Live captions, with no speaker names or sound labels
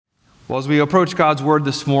Well, as we approach God's Word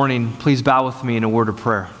this morning, please bow with me in a word of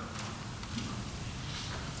prayer.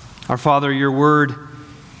 Our Father, your Word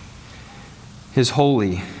is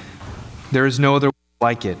holy. There is no other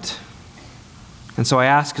like it. And so I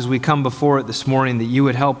ask as we come before it this morning that you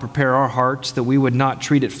would help prepare our hearts, that we would not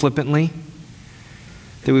treat it flippantly,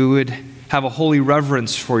 that we would have a holy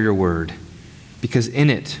reverence for your Word, because in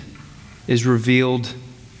it is revealed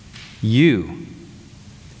you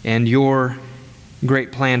and your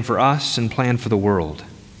great plan for us and plan for the world.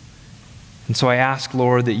 And so I ask,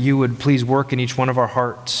 Lord, that you would please work in each one of our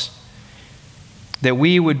hearts, that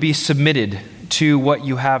we would be submitted to what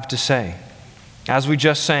you have to say. As we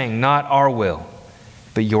just sang, not our will,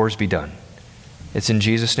 but yours be done. It's in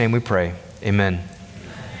Jesus' name we pray. Amen.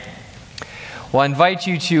 Well, I invite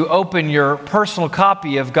you to open your personal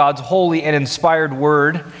copy of God's holy and inspired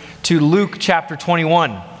word to Luke chapter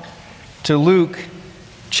 21. To Luke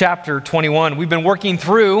chapter 21. We've been working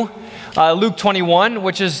through Luke 21,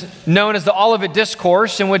 which is known as the Olivet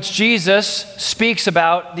Discourse, in which Jesus speaks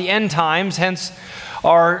about the end times, hence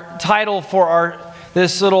our title for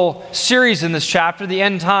this little series in this chapter, The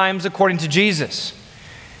End Times According to Jesus.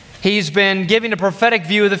 He's been giving a prophetic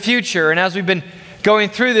view of the future, and as we've been going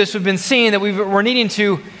through this, we've been seeing that we're needing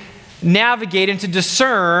to navigate and to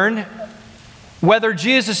discern whether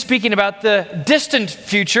Jesus is speaking about the distant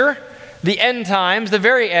future, the end times, the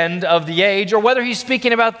very end of the age, or whether he's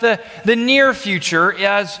speaking about the near future,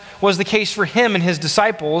 as was the case for him and his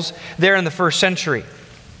disciples there in the first century.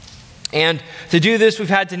 And to do this, we've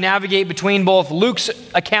had to navigate between both Luke's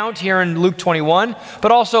account here in Luke 21,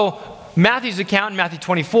 but also Matthew's account in Matthew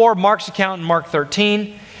 24, Mark's account in Mark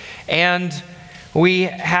 13. And we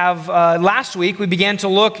have, last week, we began to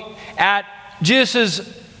look at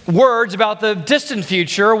Jesus' words about the distant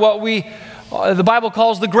future, what the Bible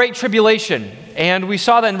calls the Great Tribulation. And we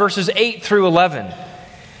saw that in verses 8 through 11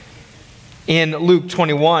 in Luke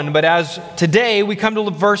 21. But as today we come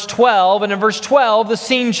to verse 12, and in verse 12 the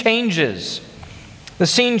scene changes. The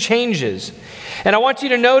scene changes. And I want you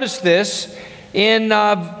to notice this in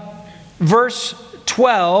verse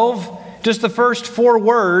 12, just the first four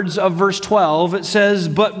words of verse 12. It says,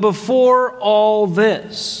 "But before all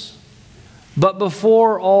this." But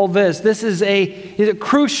before all this. This is a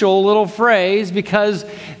crucial little phrase because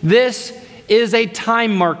this is a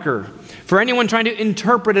time marker. For anyone trying to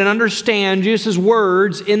interpret and understand Jesus'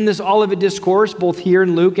 words in this Olivet Discourse, both here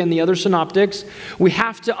in Luke and the other synoptics, we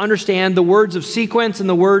have to understand the words of sequence and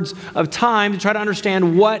the words of time to try to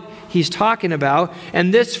understand what he's talking about.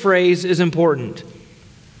 And this phrase is important.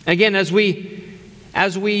 Again, as we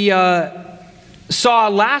saw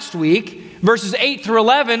last week, verses 8 through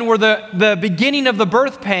 11 were the beginning of the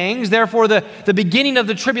birth pangs, therefore the beginning of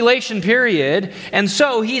the tribulation period. And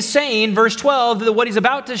so he's saying, verse 12, that what he's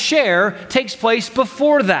about to share takes place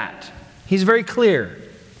before that. He's very clear.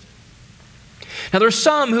 Now there's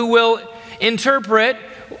some who will interpret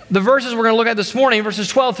the verses we're going to look at this morning, verses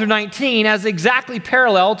 12 through 19, as exactly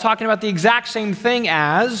parallel, talking about the exact same thing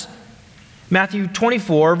as Matthew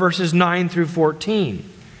 24, verses 9 through 14.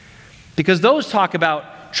 Because those talk about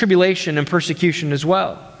tribulation and persecution as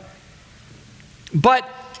well. But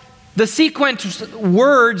the sequence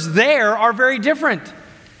words there are very different.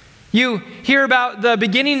 You hear about the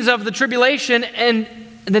beginnings of the tribulation, and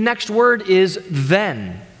the next word is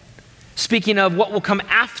then, speaking of what will come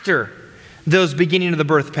after those beginning of the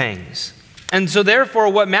birth pangs. And so therefore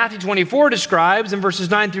what Matthew 24 describes in verses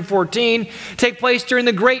 9 through 14 take place during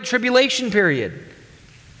the Great Tribulation period,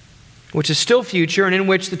 which is still future and in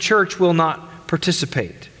which the church will not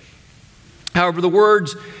participate. However, the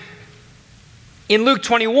words in Luke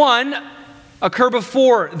 21 occur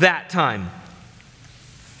before that time.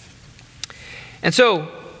 And so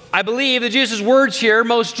I believe that Jesus' words here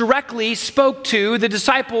most directly spoke to the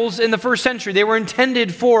disciples in the first century. They were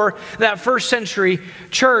intended for that first century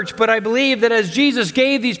church. But I believe that as Jesus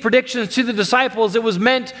gave these predictions to the disciples, it was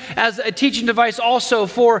meant as a teaching device also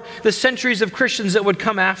for the centuries of Christians that would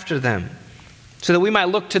come after them, so that we might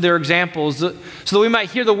look to their examples, so that we might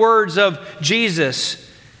hear the words of Jesus,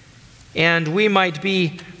 and we might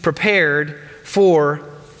be prepared for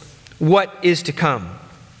what is to come.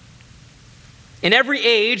 In every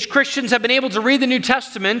age, Christians have been able to read the New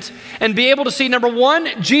Testament and be able to see, number one,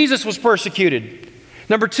 Jesus was persecuted.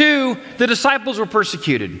 Number two, the disciples were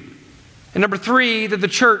persecuted. And number three, that the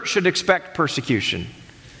church should expect persecution.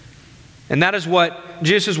 And that is what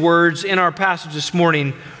Jesus' words in our passage this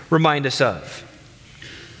morning remind us of.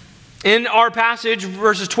 In our passage,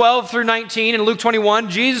 verses 12 through 19 in Luke 21,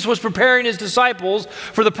 Jesus was preparing his disciples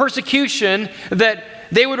for the persecution that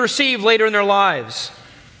they would receive later in their lives.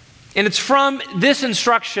 And it's from this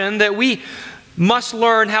instruction that we must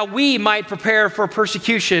learn how we might prepare for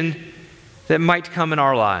persecution that might come in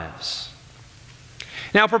our lives.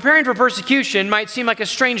 Now, preparing for persecution might seem like a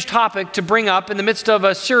strange topic to bring up in the midst of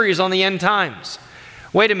a series on the end times.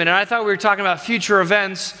 Wait a minute, I thought we were talking about future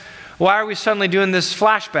events. Why are we suddenly doing this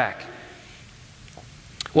flashback?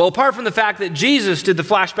 Well, apart from the fact that Jesus did the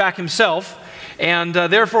flashback himself, and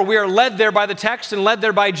therefore we are led there by the text and led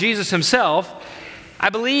there by Jesus himself, I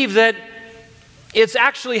believe that it's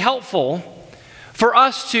actually helpful for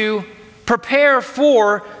us to prepare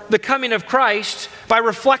for the coming of Christ by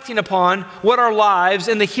reflecting upon what our lives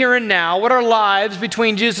in the here and now, what our lives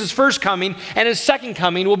between Jesus' first coming and his second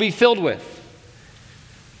coming will be filled with.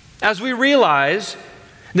 As we realize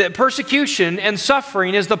that persecution and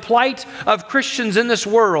suffering is the plight of Christians in this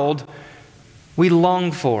world, we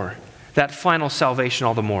long for that final salvation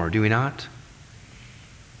all the more, do we not?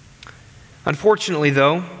 Unfortunately,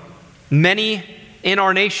 though, many in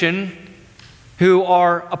our nation who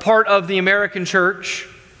are a part of the American church,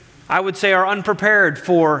 I would say, are unprepared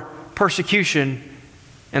for persecution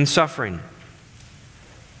and suffering.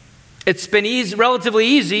 It's been relatively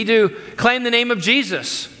easy to claim the name of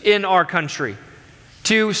Jesus in our country,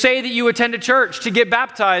 to say that you attend a church, to get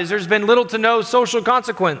baptized. There's been little to no social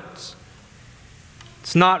consequence.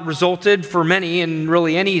 It's not resulted for many in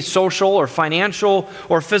really any social or financial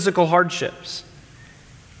or physical hardships.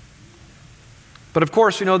 But of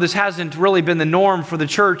course, we know this hasn't really been the norm for the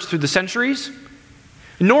church through the centuries,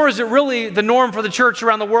 nor is it really the norm for the church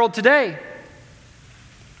around the world today.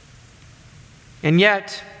 And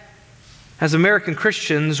yet, as American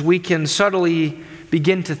Christians, we can subtly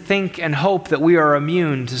begin to think and hope that we are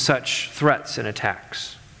immune to such threats and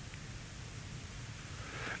attacks.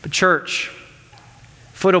 But church,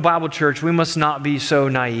 Foothill Bible Church, we must not be so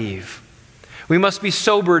naive. We must be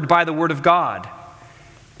sobered by the Word of God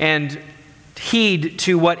and heed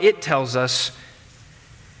to what it tells us.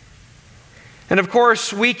 And of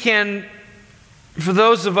course, we can, for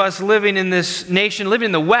those of us living in this nation, living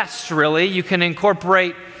in the West really, you can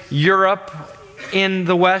incorporate Europe in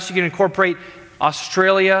the West, you can incorporate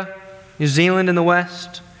Australia, New Zealand in the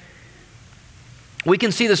West. We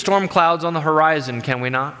can see the storm clouds on the horizon, can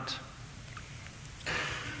we not?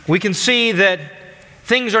 We can see that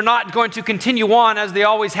things are not going to continue on as they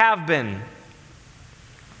always have been.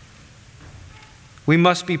 We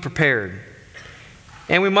must be prepared.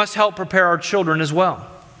 And we must help prepare our children as well.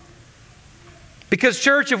 Because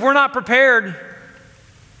church, if we're not prepared,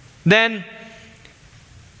 then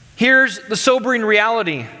here's the sobering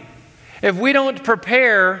reality. If we don't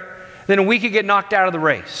prepare, then we could get knocked out of the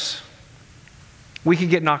race. We could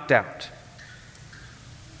get knocked out.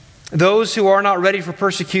 Those who are not ready for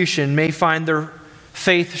persecution may find their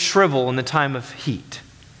faith shrivel in the time of heat.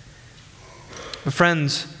 But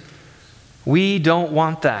friends, we don't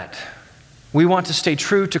want that. We want to stay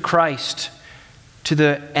true to Christ to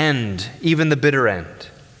the end, even the bitter end.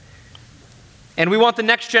 And we want the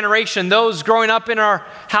next generation, those growing up in our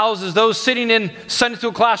houses, those sitting in Sunday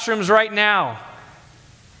school classrooms right now,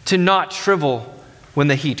 to not shrivel when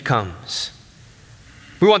the heat comes.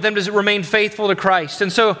 We want them to remain faithful to Christ.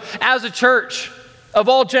 And so, as a church of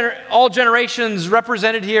all generations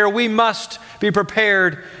represented here, we must be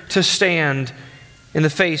prepared to stand in the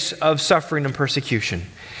face of suffering and persecution.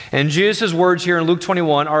 And Jesus' words here in Luke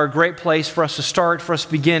 21 are a great place for us to start, for us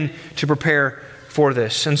to begin to prepare for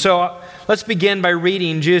this. And so let's begin by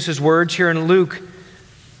reading Jesus' words here in Luke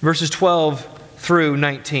verses 12 through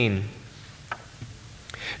 19.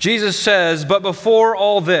 Jesus says, "But before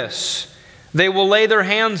all this, they will lay their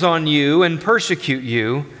hands on you and persecute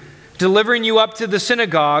you, delivering you up to the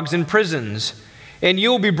synagogues and prisons, and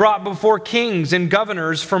you will be brought before kings and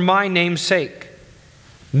governors for my name's sake.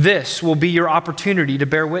 This will be your opportunity to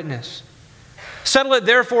bear witness. Settle it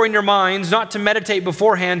therefore in your minds not to meditate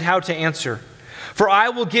beforehand how to answer. For I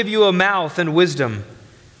will give you a mouth and wisdom,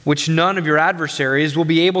 which none of your adversaries will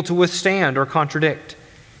be able to withstand or contradict.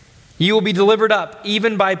 You will be delivered up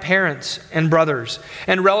even by parents and brothers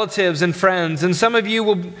and relatives and friends, and some of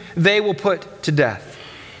you they will put to death.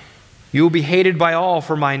 You will be hated by all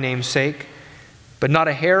for my name's sake, but not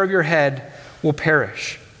a hair of your head will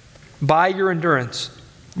perish. By your endurance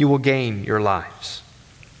you will gain your lives."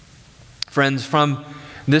 Friends, from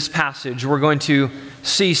this passage, we're going to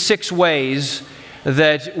see 6 ways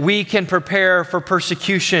that we can prepare for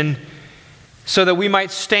persecution so that we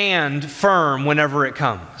might stand firm whenever it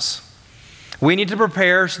comes. We need to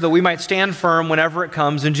prepare so that we might stand firm whenever it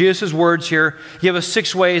comes. And Jesus' words here give us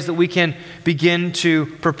 6 ways that we can begin to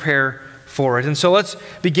prepare for it. And so let's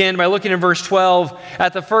begin by looking in verse 12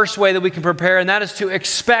 at the first way that we can prepare, and that is to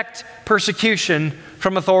expect persecution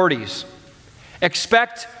from authorities.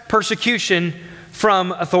 Expect persecution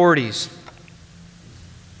from authorities.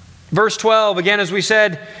 Verse 12, again, as we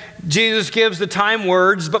said, Jesus gives the time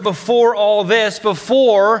words, but before all this,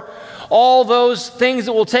 before all those things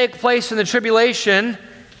that will take place in the tribulation,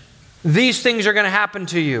 these things are going to happen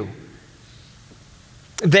to you.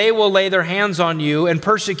 They will lay their hands on you and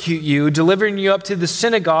persecute you, delivering you up to the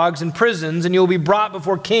synagogues and prisons, and you will be brought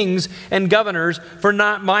before kings and governors for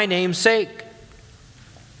not my name's sake.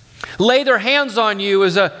 Lay their hands on you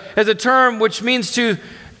is a term which means to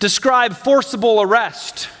describe forcible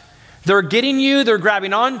arrest. They're getting you, they're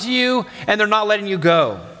grabbing onto you, and they're not letting you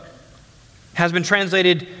go. Has been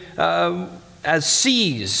translated as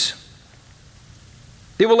seize.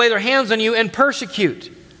 They will lay their hands on you and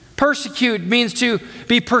persecute. Persecute means to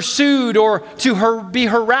be pursued or to be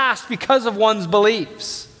harassed because of one's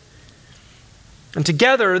beliefs. And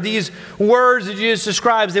together, these words that Jesus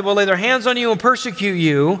describes, they will lay their hands on you and persecute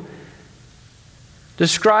you,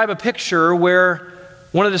 describe a picture where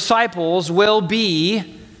one of the disciples will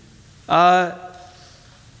be have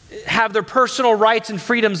their personal rights and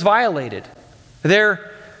freedoms violated.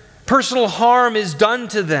 Their personal harm is done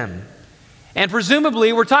to them. And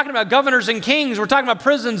presumably, we're talking about governors and kings, we're talking about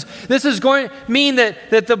prisons. This is going to mean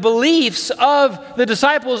that the beliefs of the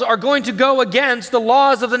disciples are going to go against the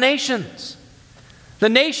laws of the nations. The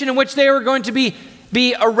nation in which they are going to be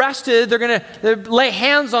arrested, they're going to lay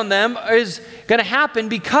hands on them, is going to happen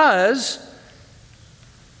because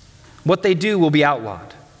what they do will be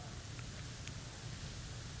outlawed.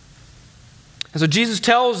 And so Jesus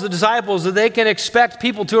tells the disciples that they can expect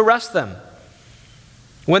people to arrest them.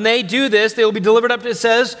 When they do this, they will be delivered up, it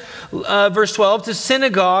says, verse 12, to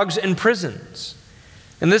synagogues and prisons.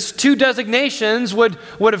 And this two designations would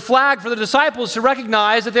have flagged for the disciples to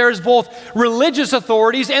recognize that there is both religious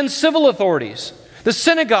authorities and civil authorities. The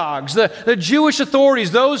synagogues, the Jewish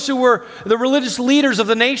authorities, those who were the religious leaders of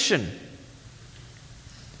the nation,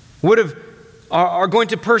 are going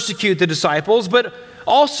to persecute the disciples, but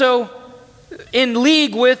also in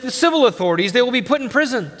league with the civil authorities, they will be put in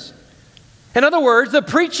prisons. In other words, the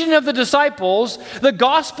preaching of the disciples, the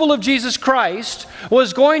gospel of Jesus Christ,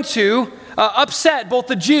 was going to upset both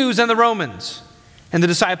the Jews and the Romans. And the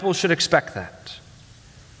disciples should expect that.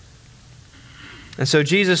 And so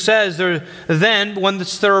Jesus says, then, when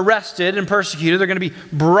they're arrested and persecuted, they're going to be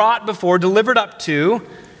brought before, delivered up to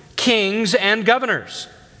kings and governors.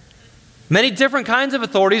 Many different kinds of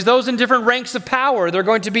authorities, those in different ranks of power, they're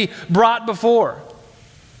going to be brought before.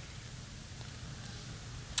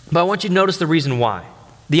 But I want you to notice the reason why.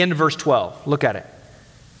 The end of verse 12. Look at it.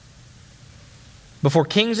 Before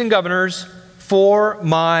kings and governors, for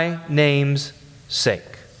my name's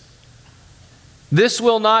sake. This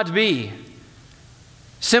will not be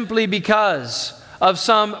simply because of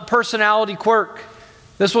some personality quirk.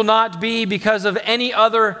 This will not be because of any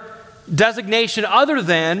other designation other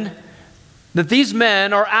than that these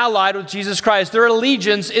men are allied with Jesus Christ. Their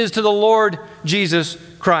allegiance is to the Lord Jesus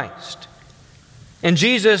Christ. And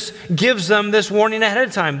Jesus gives them this warning ahead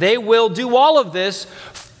of time. They will do all of this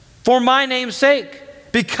for my name's sake,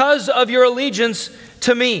 because of your allegiance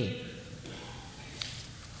to me.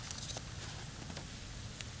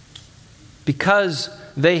 Because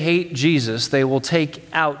they hate Jesus, they will take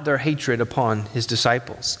out their hatred upon his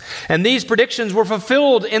disciples. And these predictions were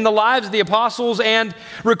fulfilled in the lives of the apostles and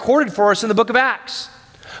recorded for us in the book of Acts.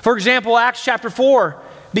 For example, Acts chapter 4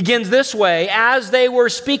 begins this way. As they were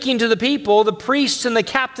speaking to the people, the priests and the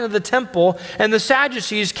captain of the temple and the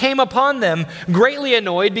Sadducees came upon them, greatly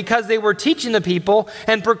annoyed because they were teaching the people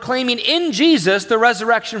and proclaiming in Jesus the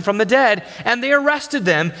resurrection from the dead. And they arrested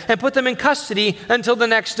them and put them in custody until the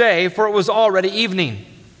next day, for it was already evening.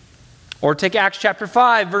 Or take Acts chapter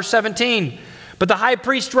 5, verse 17. But the high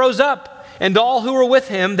priest rose up, and all who were with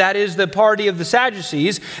him, that is the party of the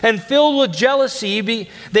Sadducees, and filled with jealousy,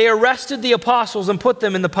 they arrested the apostles and put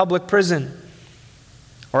them in the public prison.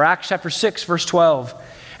 Or Acts chapter 6, verse 12.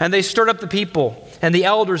 And they stirred up the people and the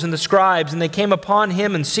elders and the scribes, and they came upon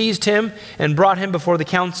him and seized him and brought him before the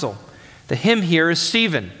council. The him here is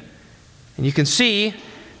Stephen. And you can see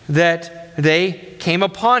that they came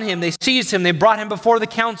upon him, they seized him, they brought him before the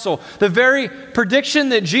council. The very prediction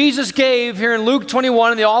that Jesus gave here in Luke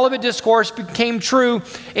 21 in the Olivet Discourse became true.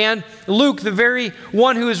 And Luke, the very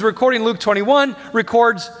one who is recording Luke 21,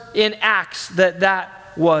 records in Acts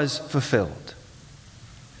that was fulfilled.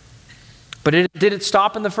 But did it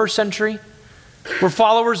stop in the first century? Were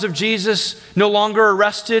followers of Jesus no longer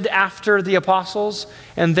arrested after the apostles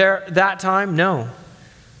and that time? No.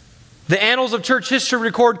 The annals of church history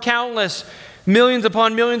record countless millions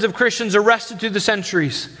upon millions of Christians arrested through the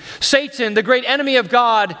centuries. Satan, the great enemy of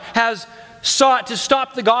God, has sought to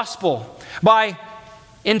stop the gospel by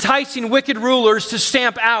enticing wicked rulers to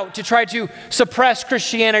stamp out, to try to suppress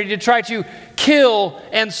Christianity, to try to kill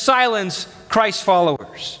and silence Christ's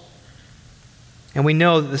followers. And we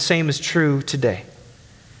know that the same is true today.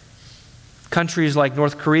 Countries like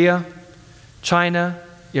North Korea, China,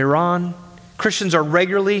 Iran, Christians are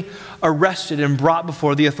regularly arrested and brought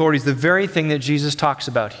before the authorities, the very thing that Jesus talks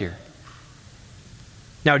about here.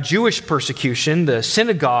 Now, Jewish persecution, the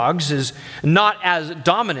synagogues, is not as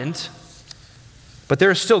dominant, but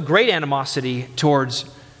there is still great animosity towards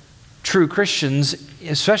true Christians,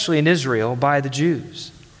 especially in Israel, by the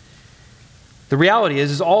Jews. The reality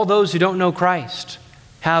is all those who don't know Christ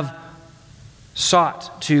have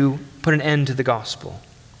sought to put an end to the gospel.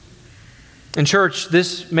 In church,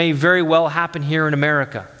 this may very well happen here in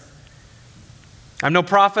America. I'm no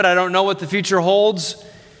prophet. I don't know what the future holds.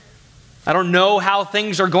 I don't know how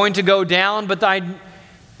things are going to go down, but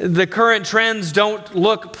the current trends don't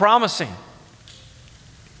look promising.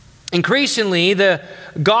 Increasingly, the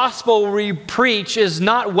gospel we preach is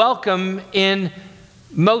not welcome in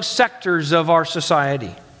most sectors of our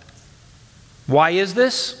society. Why is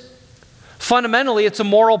this? Fundamentally, it's a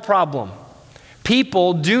moral problem.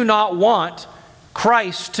 People do not want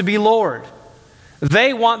Christ to be Lord.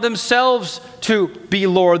 They want themselves to be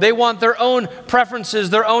Lord. They want their own preferences,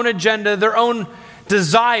 their own agenda, their own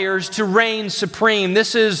desires to reign supreme.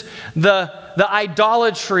 This is the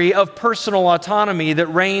idolatry of personal autonomy that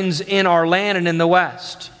reigns in our land and in the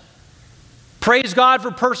West. Praise God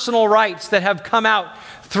for personal rights that have come out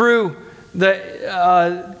through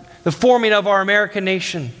the forming of our American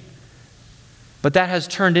nation. But that has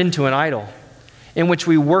turned into an idol in which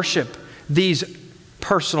we worship these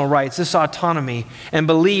personal rights, this autonomy, and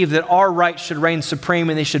believe that our rights should reign supreme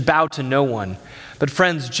and they should bow to no one. But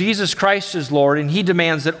friends, Jesus Christ is Lord, and He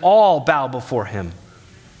demands that all bow before Him.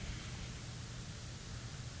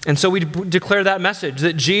 And so we declare that message,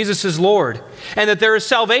 that Jesus is Lord, and that there is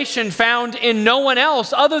salvation found in no one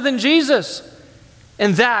else other than Jesus.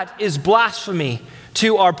 And that is blasphemy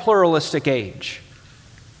to our pluralistic age.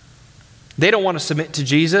 They don't want to submit to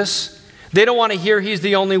Jesus. They don't want to hear He's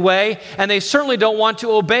the only way, and they certainly don't want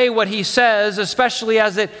to obey what He says, especially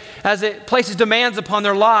as it places demands upon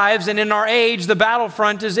their lives. And in our age, the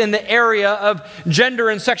battlefront is in the area of gender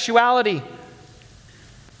and sexuality.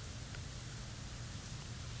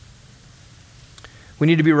 We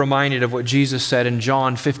need to be reminded of what Jesus said in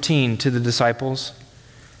John 15 to the disciples.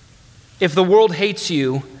 If the world hates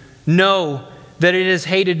you, know that it has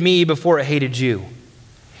hated me before it hated you.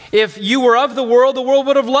 If you were of the world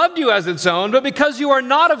would have loved you as its own. But because you are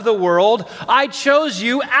not of the world, I chose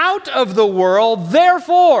you out of the world.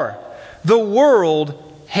 Therefore, the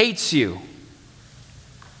world hates you.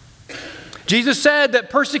 Jesus said that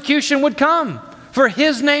persecution would come for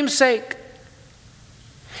His name's sake.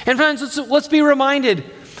 And friends, let's be reminded,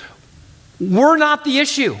 we're not the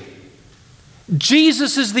issue.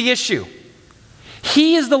 Jesus is the issue.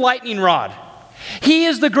 He is the lightning rod. He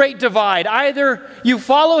is the great divide. Either you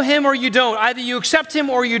follow Him or you don't. Either you accept Him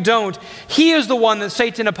or you don't. He is the one that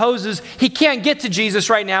Satan opposes. He can't get to Jesus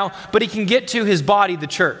right now, but he can get to His body, the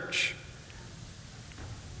church.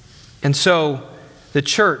 And so the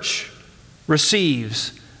church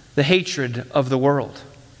receives the hatred of the world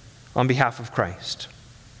on behalf of Christ.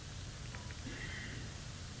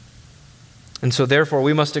 And so therefore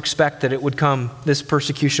we must expect that it would come, this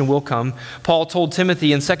persecution will come. Paul told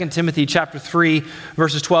Timothy in 2 Timothy chapter 3,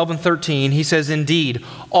 verses 12 and 13, he says, "Indeed,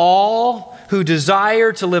 all who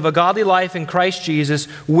desire to live a godly life in Christ Jesus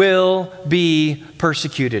will be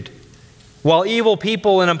persecuted, while evil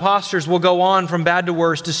people and impostors will go on from bad to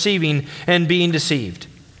worse, deceiving and being deceived."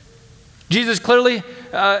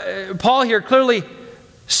 Paul here clearly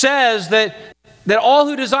says that all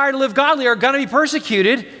who desire to live godly are going to be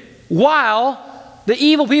persecuted, while the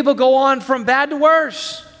evil people go on from bad to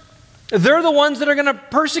worse. They're the ones that are going to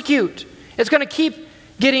persecute. It's going to keep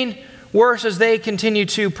getting worse as they continue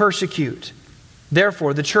to persecute.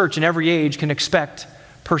 Therefore, the church in every age can expect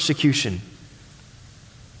persecution.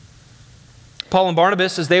 Paul and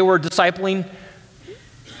Barnabas, as they were discipling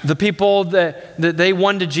the people that they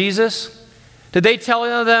won to Jesus, did they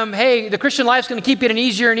tell them, hey, the Christian life's going to keep getting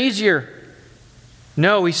easier and easier?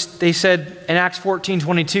 No, they said in Acts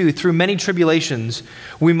 14:22, through many tribulations,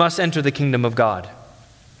 we must enter the kingdom of God.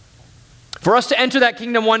 For us to enter that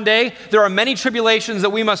kingdom one day, there are many tribulations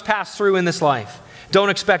that we must pass through in this life. Don't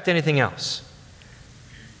expect anything else.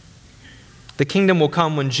 The kingdom will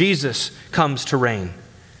come when Jesus comes to reign.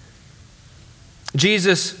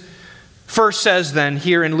 Jesus first says then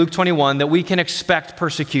here in Luke 21 that we can expect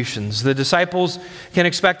persecutions. The disciples can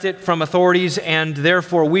expect it from authorities, and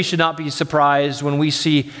therefore we should not be surprised when we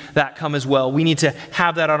see that come as well. We need to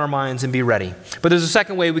have that on our minds and be ready. But there's a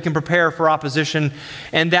second way we can prepare for opposition,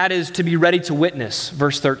 and that is to be ready to witness.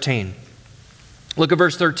 Verse 13. Look at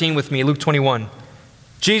verse 13 with me, Luke 21.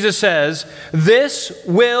 Jesus says, "This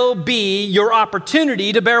will be your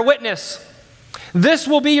opportunity to bear witness." This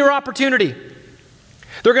will be your opportunity.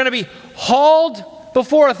 They're going to be hauled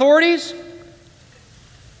before authorities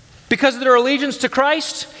because of their allegiance to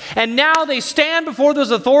Christ, and now they stand before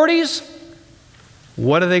those authorities.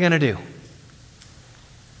 What are they going to do?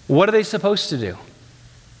 What are they supposed to do?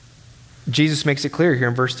 Jesus makes it clear here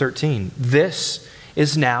in verse 13. This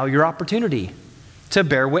is now your opportunity to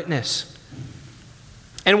bear witness.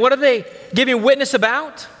 And what are they giving witness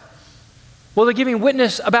about? Well, they're giving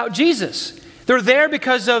witness about Jesus. They're there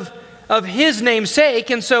because of his name's sake,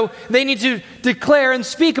 and so they need to declare and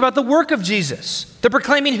speak about the work of Jesus. They're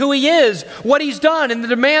proclaiming who he is, what he's done, and the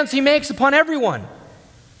demands he makes upon everyone.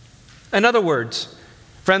 In other words,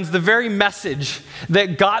 friends, the very message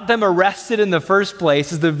that got them arrested in the first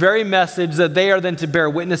place is the very message that they are then to bear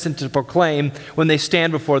witness and to proclaim when they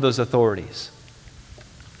stand before those authorities.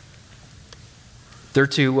 They're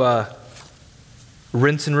to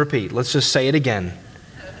rinse and repeat. Let's just say it again.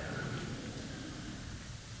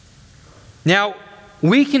 Now,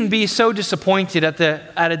 we can be so disappointed at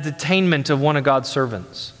a detainment of one of God's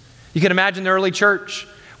servants. You can imagine the early church.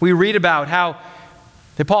 We read about how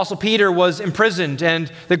the Apostle Peter was imprisoned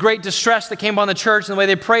and the great distress that came on the church and the way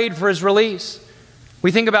they prayed for his release.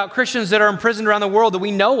 We think about Christians that are imprisoned around the world that we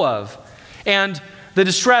know of, and the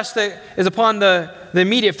distress that is upon the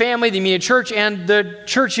immediate family, the immediate church, and the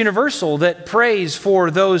church universal that prays for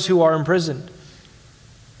those who are imprisoned.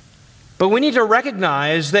 But we need to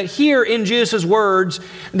recognize that here in Jesus' words,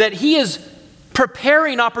 that he is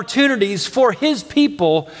preparing opportunities for his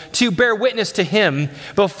people to bear witness to him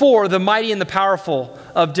before the mighty and the powerful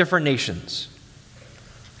of different nations.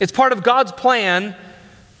 It's part of God's plan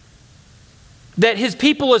that his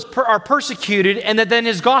people are persecuted and that then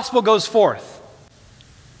his gospel goes forth.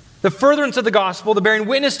 The furtherance of the gospel, the bearing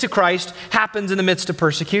witness to Christ, happens in the midst of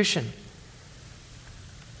persecution.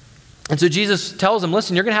 And so Jesus tells them,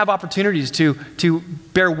 listen, you're going to have opportunities to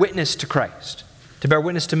bear witness to Christ, to bear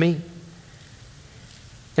witness to me.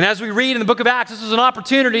 And as we read in the book of Acts, this was an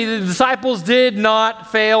opportunity that the disciples did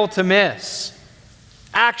not fail to miss.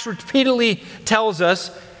 Acts repeatedly tells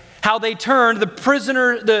us how they turned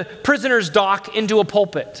the prisoner's dock into a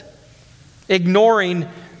pulpit, ignoring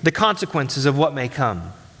the consequences of what may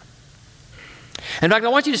come. In fact, I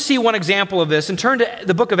want you to see one example of this, and turn to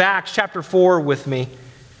the book of Acts chapter 4 with me.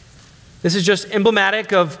 This is just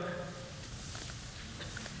emblematic of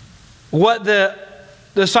what the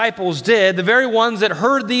disciples did, the very ones that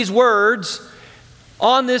heard these words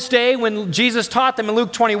on this day when Jesus taught them in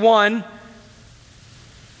Luke 21.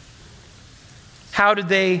 How did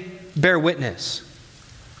they bear witness?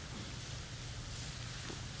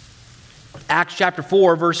 Acts chapter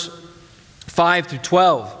 4, verse 5 through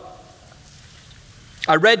 12.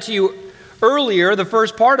 I read to you earlier the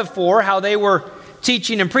first part of 4, how they were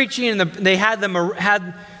teaching and preaching, and they had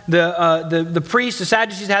the priests, the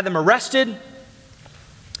Sadducees, had them arrested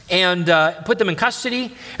and put them in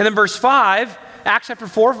custody. And then verse 5, Acts chapter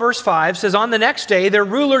 4, verse 5 says, on the next day, their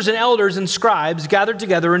rulers and elders and scribes gathered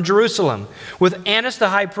together in Jerusalem with Annas the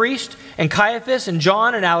high priest and Caiaphas and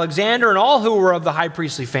John and Alexander and all who were of the high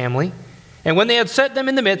priestly family. And when they had set them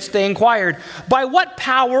in the midst, they inquired, by what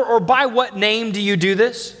power or by what name do you do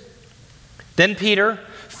this? Then Peter,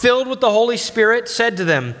 filled with the Holy Spirit, said to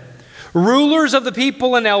them, rulers of the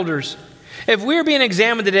people and elders, if we are being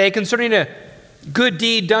examined today concerning a good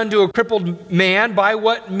deed done to a crippled man, by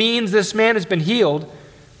what means this man has been healed,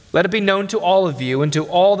 let it be known to all of you and to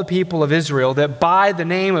all the people of Israel that by the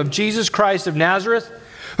name of Jesus Christ of Nazareth,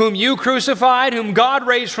 whom you crucified, whom God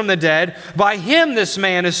raised from the dead, by him this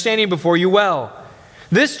man is standing before you well.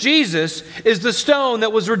 This Jesus is the stone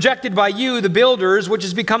that was rejected by you, the builders, which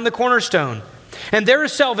has become the cornerstone. And there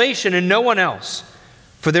is salvation in no one else,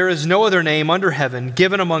 for there is no other name under heaven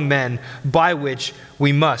given among men by which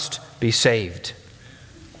we must be saved.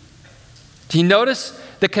 Do you notice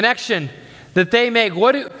the connection that they make?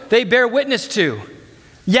 What do they bear witness to?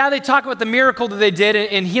 Yeah, they talk about the miracle that they did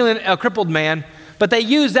in healing a crippled man, but they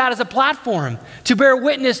use that as a platform to bear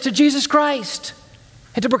witness to Jesus Christ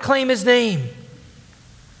and to proclaim his name.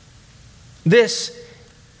 This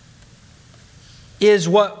is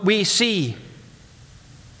what we see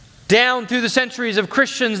down through the centuries of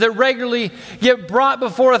Christians that regularly get brought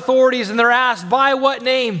before authorities and they're asked, by what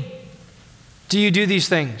name do you do these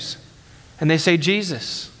things? And they say,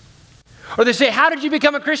 Jesus. Or they say, how did you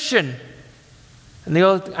become a Christian? And they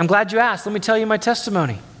go, I'm glad you asked. Let me tell you my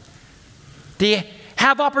testimony. They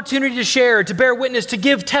have opportunity to share, to bear witness, to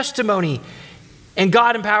give testimony. And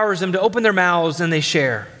God empowers them to open their mouths and they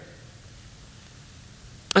share.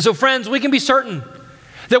 And so, friends, we can be certain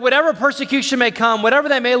that whatever persecution may come, whatever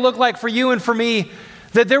that may look like for you and for me,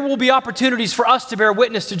 that there will be opportunities for us to bear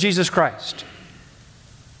witness to Jesus Christ.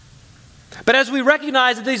 But as we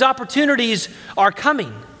recognize that these opportunities are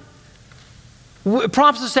coming, it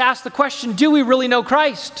prompts us to ask the question, do we really know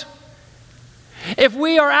Christ? If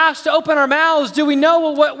we are asked to open our mouths, do we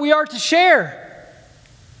know what we are to share?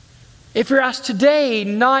 If you're asked today,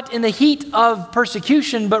 not in the heat of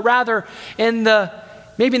persecution, but rather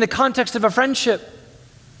maybe in the context of a friendship,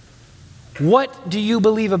 what do you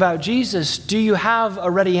believe about Jesus? Do you have a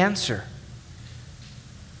ready answer?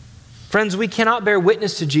 Friends, we cannot bear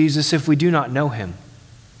witness to Jesus if we do not know him.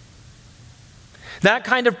 That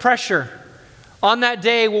kind of pressure on that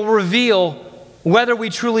day will reveal whether we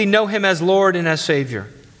truly know him as Lord and as Savior.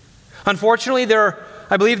 Unfortunately,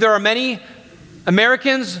 I believe there are many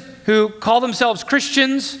Americans who call themselves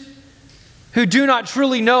Christians who do not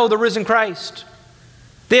truly know the risen Christ.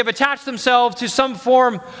 They have attached themselves to some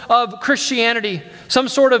form of Christianity, some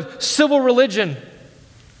sort of civil religion,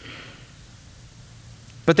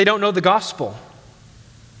 but they don't know the gospel.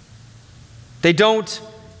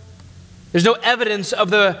 There's no evidence of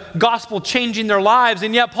the gospel changing their lives,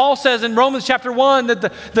 and yet Paul says in Romans chapter 1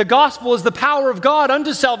 that the gospel is the power of God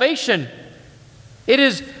unto salvation. It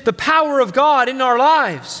is the power of God in our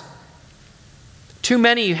lives. Too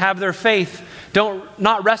many have their faith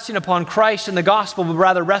not resting upon Christ and the gospel, but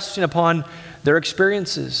rather resting upon their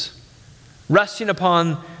experiences, resting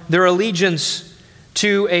upon their allegiance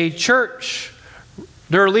to a church,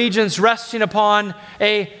 their allegiance resting upon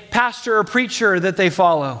a pastor or preacher that they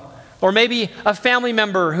follow, or maybe a family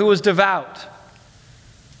member who is devout.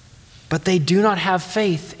 But they do not have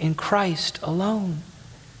faith in Christ alone.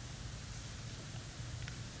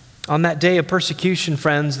 On that day of persecution,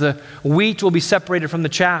 friends, the wheat will be separated from the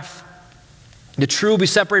chaff. The true will be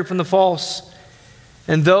separated from the false.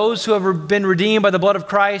 And those who have been redeemed by the blood of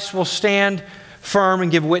Christ will stand firm and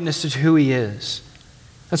give witness to who he is.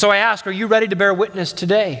 And so I ask, are you ready to bear witness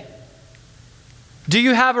today? Do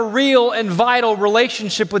you have a real and vital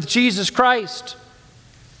relationship with Jesus Christ?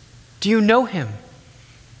 Do you know him?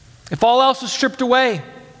 If all else is stripped away,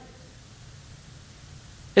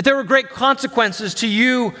 if there were great consequences to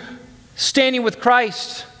you standing with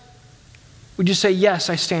Christ, would you say, yes,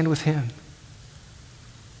 I stand with him?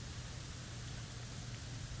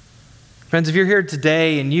 Friends, if you're here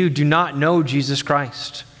today and you do not know Jesus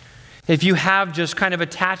Christ, if you have just kind of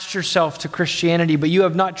attached yourself to Christianity, but you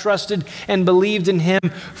have not trusted and believed in him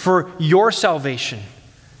for your salvation,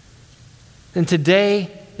 then today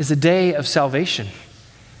is a day of salvation.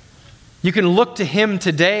 You can look to him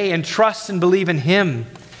today and trust and believe in him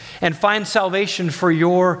and find salvation for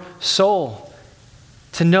your soul,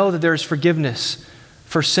 to know that there is forgiveness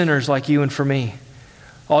for sinners like you and for me.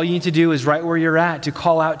 All you need to do is right where you're at to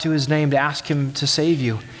call out to his name, to ask him to save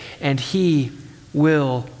you, and he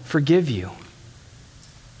will forgive you.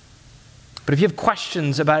 But if you have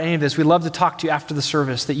questions about any of this, we'd love to talk to you after the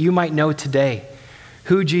service, that you might know today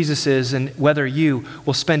who Jesus is and whether you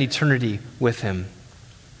will spend eternity with him.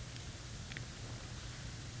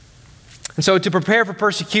 And so to prepare for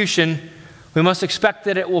persecution, we must expect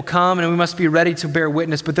that it will come and we must be ready to bear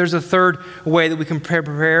witness. But there's a third way that we can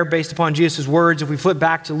prepare based upon Jesus' words. If we flip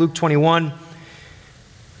back to Luke 21,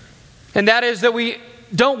 and that is that we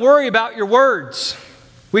don't worry about your words.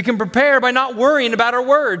 We can prepare by not worrying about our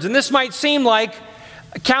words. And this might seem like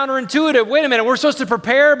counterintuitive. Wait a minute, we're supposed to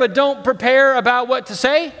prepare but don't prepare about what to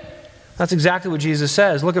say? That's exactly what Jesus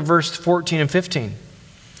says. Look at verse 14 and 15.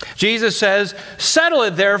 Jesus says, "Settle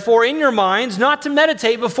it therefore in your minds not to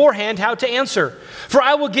meditate beforehand how to answer. For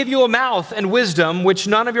I will give you a mouth and wisdom which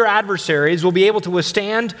none of your adversaries will be able to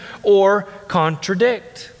withstand or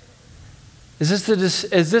contradict." Is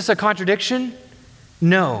this a contradiction?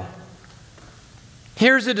 No.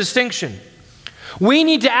 Here's the distinction. We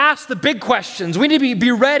need to ask the big questions. We need to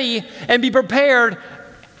be ready and be prepared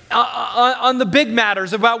on the big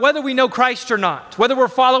matters about whether we know Christ or not, whether we're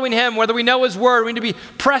following him, whether we know his word. We need to be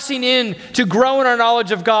pressing in to grow in our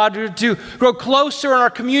knowledge of God, to grow closer in our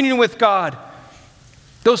communion with God.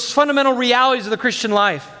 Those fundamental realities of the Christian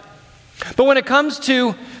life. But when it comes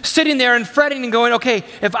to sitting there and fretting and going, okay,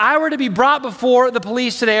 if I were to be brought before the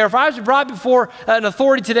police today, or if I was to be brought before an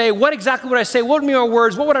authority today, what exactly would I say? What would be my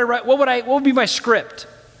words? What would I write? What would be my script?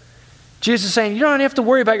 Jesus is saying, you don't have to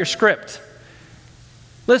worry about your script.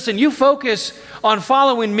 Listen, you focus on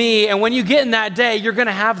following me, and when you get in that day, you're going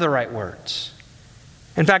to have the right words.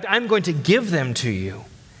 In fact, I'm going to give them to you.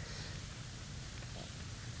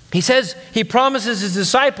 He says, he promises his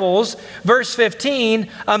disciples, verse 15,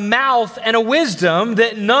 a mouth and a wisdom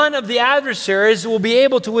that none of the adversaries will be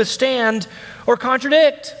able to withstand or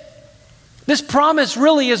contradict. This promise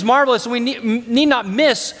really is marvelous, and we need not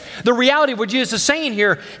miss the reality of what Jesus is saying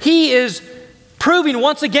here. He is proving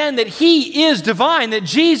once again that he is divine, that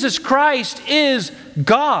Jesus Christ is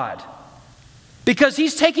God, because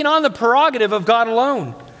he's taking on the prerogative of God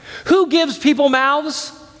alone. Who gives people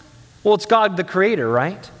mouths? Well, it's God the Creator,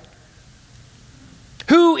 right?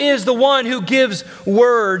 Who is the one who gives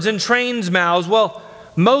words and trains mouths? Well,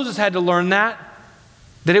 Moses had to learn that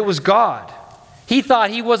it was God. He thought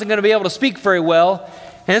he wasn't going to be able to speak very well,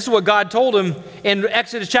 and this is what God told him in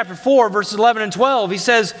Exodus chapter 4, verses 11 and 12. He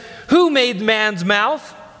says, who made man's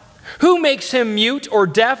mouth? Who makes him mute or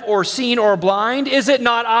deaf or seen or blind? Is it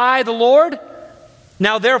not I, the Lord?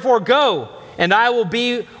 Now therefore go, and I will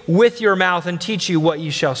be with your mouth and teach you what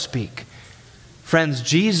you shall speak. Friends,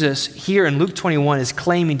 Jesus here in Luke 21 is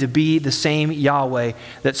claiming to be the same Yahweh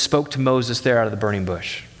that spoke to Moses there out of the burning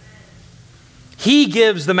bush. He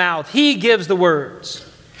gives the mouth. He gives the words.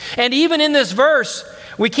 And even in this verse,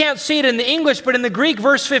 we can't see it in the English, but in the Greek,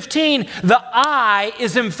 verse 15, the I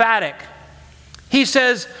is emphatic. He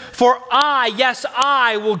says, for I, yes,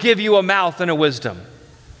 I will give you a mouth and a wisdom.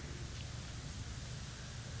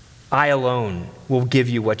 I alone will give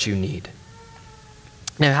you what you need.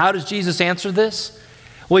 Now, how does Jesus answer this?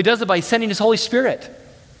 Well, he does it by sending his Holy Spirit.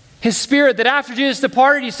 His Spirit, that after Jesus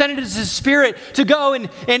departed, he sent it as his Spirit to go and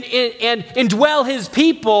indwell his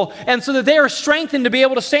people, and so that they are strengthened to be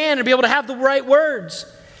able to stand and be able to have the right words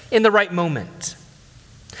in the right moment.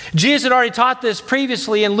 Jesus had already taught this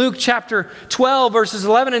previously in Luke chapter 12, verses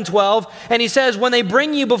 11 and 12, and he says, when they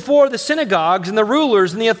bring you before the synagogues and the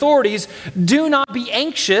rulers and the authorities, do not be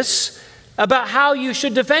anxious about how you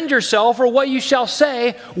should defend yourself or what you shall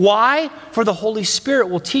say. Why? For the Holy Spirit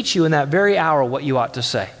will teach you in that very hour what you ought to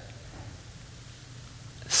say.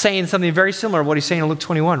 Saying something very similar to what he's saying in Luke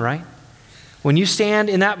 21, right? When you stand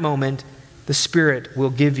in that moment, the Spirit will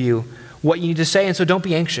give you what you need to say, and so don't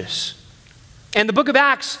be anxious. And the book of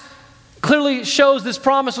Acts clearly shows this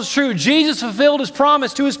promise was true. Jesus fulfilled his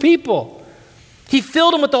promise to his people. He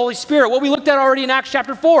filled them with the Holy Spirit. What we looked at already in Acts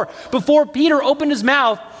chapter 4. Before Peter opened his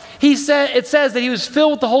mouth, it says that he was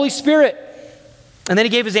filled with the Holy Spirit. And then he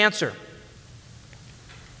gave his answer.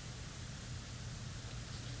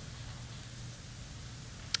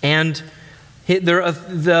 And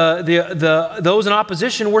those in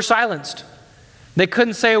opposition were silenced. They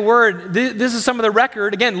couldn't say a word. This is some of the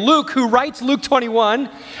record. Again, Luke, who writes Luke 21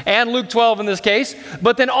 and Luke 12 in this case,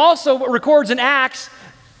 but then also records in Acts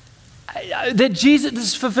that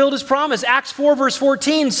Jesus fulfilled his promise. Acts 4 verse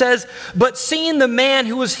 14 says, but seeing the man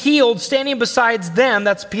who was healed standing beside them,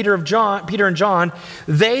 that's Peter and John,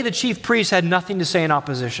 they, the chief priests, had nothing to say in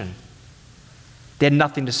opposition. They had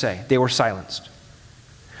nothing to say. They were silenced.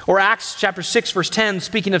 Or Acts chapter 6 verse 10,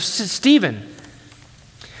 speaking of Stephen,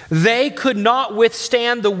 they could not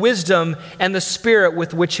withstand the wisdom and the spirit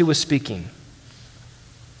with which he was speaking.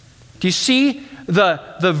 Do you see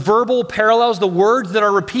the verbal parallels, the words that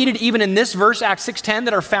are repeated even in this verse, Acts 6:10,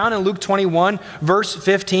 that are found in Luke 21, verse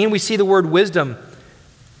 15? We see the word wisdom.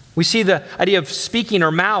 We see the idea of speaking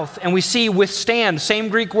or mouth, and we see withstand, same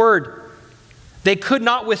Greek word. They could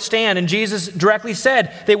not withstand, and Jesus directly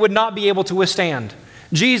said they would not be able to withstand.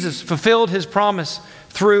 Jesus fulfilled his promise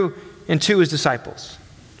through and to his disciples.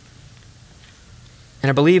 And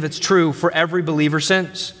I believe it's true for every believer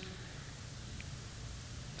since.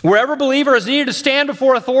 Wherever a believer has needed to stand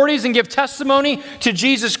before authorities and give testimony to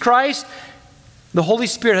Jesus Christ, the Holy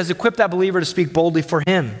Spirit has equipped that believer to speak boldly for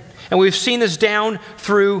him. And we've seen this down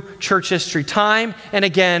through church history. Time and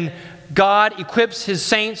again, God equips his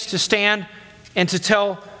saints to stand and to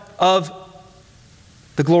tell of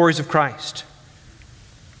the glories of Christ.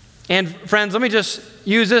 And friends, let me just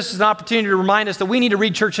use this as an opportunity to remind us that we need to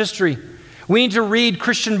read church history. We need to read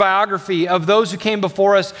Christian biography of those who came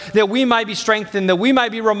before us, that we might be strengthened, that we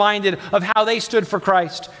might be reminded of how they stood for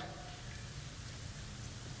Christ.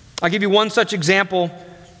 I'll give you one such example,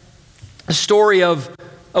 a story of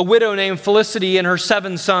a widow named Felicity and her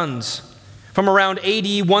 7 sons from around AD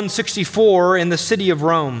 164 in the city of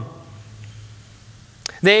Rome.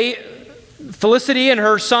 Felicity and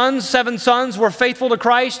her 7 sons, were faithful to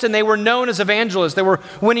Christ, and they were known as evangelists. They were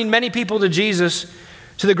winning many people to Jesus,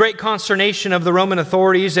 to the great consternation of the Roman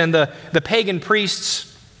authorities and the pagan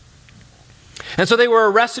priests. And so they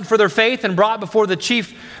were arrested for their faith and brought before the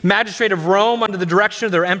chief magistrate of Rome under the direction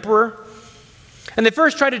of their emperor. And they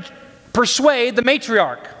first tried to persuade the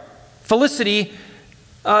matriarch, Felicity,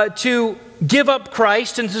 to give up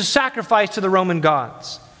Christ and to sacrifice to the Roman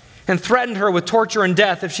gods, and threatened her with torture and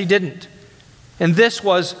death if she didn't. And this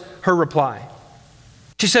was her reply.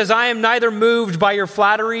 She says, I am neither moved by your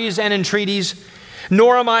flatteries and entreaties,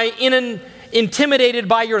 nor am I intimidated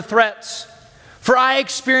by your threats, for I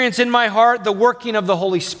experience in my heart the working of the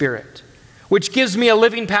Holy Spirit, which gives me a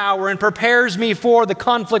living power and prepares me for the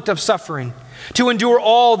conflict of suffering, to endure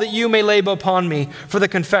all that you may lay upon me for the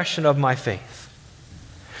confession of my faith.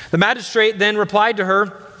 The magistrate then replied to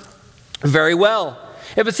her, very well.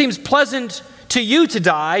 If it seems pleasant to you to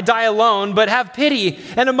die, die alone, but have pity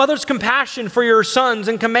and a mother's compassion for your sons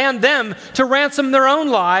and command them to ransom their own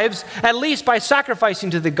lives, at least by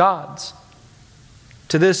sacrificing to the gods.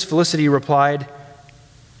 To this, Felicity replied,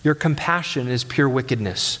 your compassion is pure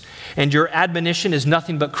wickedness, and your admonition is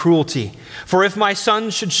nothing but cruelty. For if my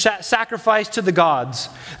sons should sacrifice to the gods,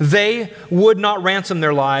 they would not ransom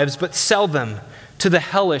their lives, but sell them to the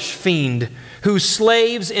hellish fiend, whose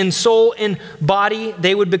slaves in soul and body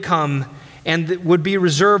they would become, and would be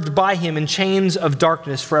reserved by him in chains of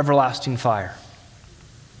darkness for everlasting fire.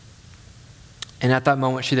 And at that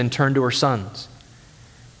moment she then turned to her sons,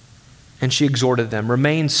 and she exhorted them,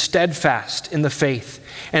 remain steadfast in the faith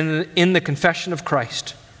and in the confession of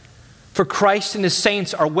Christ. For Christ and his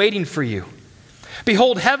saints are waiting for you.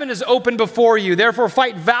 Behold, heaven is open before you. Therefore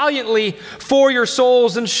fight valiantly for your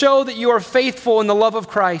souls and show that you are faithful in the love of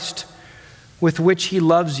Christ, with which he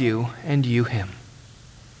loves you and you him.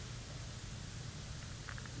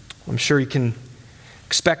 I'm sure you can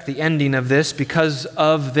expect the ending of this. Because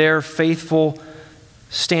of their faithful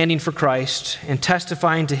standing for Christ and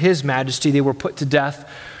testifying to his majesty, they were put to death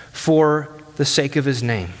for the sake of his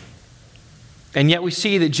name. And yet we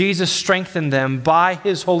see that Jesus strengthened them by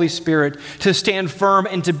his Holy Spirit to stand firm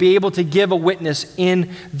and to be able to give a witness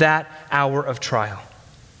in that hour of trial.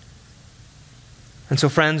 And so,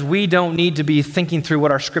 friends, we don't need to be thinking through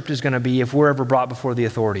what our script is going to be if we're ever brought before the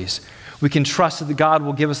authorities. We can trust that God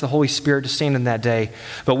will give us the Holy Spirit to stand in that day,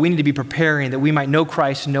 but we need to be preparing that we might know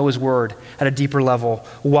Christ and know his word at a deeper level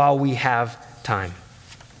while we have time.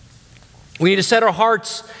 We need to set our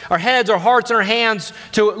hearts, our heads, our hearts, and our hands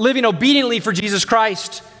to living obediently for Jesus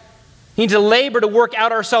Christ. We need to labor to work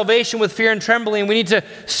out our salvation with fear and trembling. We need to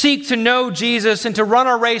seek to know Jesus and to run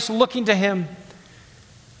our race looking to him.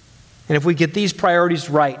 And if we get these priorities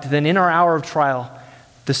right, then in our hour of trial,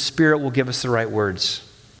 the Spirit will give us the right words,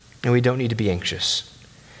 and we don't need to be anxious.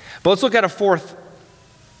 But let's look at a fourth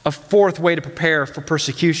way to prepare for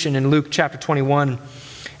persecution in Luke chapter 21,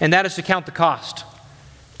 and that is to count the cost.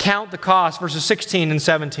 Count the cost, verses 16 and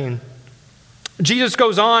 17. Jesus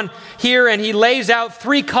goes on here and he lays out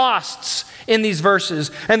three costs in these verses.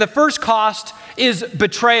 And the first cost is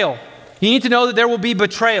betrayal. You need to know that there will be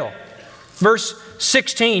betrayal. Verse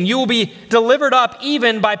 16, you will be delivered up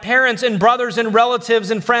even by parents and brothers and relatives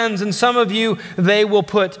and friends, and some of you they will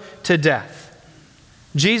put to death.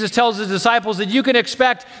 Jesus tells his disciples that you can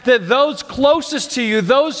expect that those closest to you,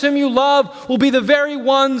 those whom you love, will be the very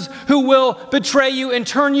ones who will betray you and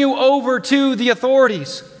turn you over to the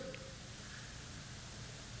authorities.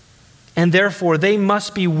 And therefore, they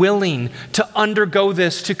must be willing to undergo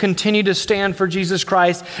this, to continue to stand for Jesus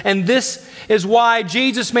Christ. And this is why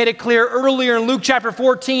Jesus made it clear earlier in Luke chapter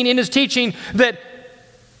 14 in his teaching that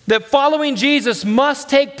following Jesus must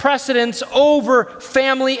take precedence over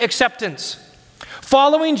family acceptance.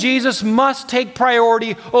 Following Jesus must take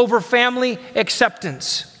priority over family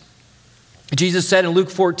acceptance. Jesus said in Luke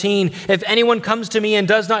 14, if anyone comes to me and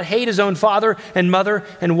does not hate his own father and mother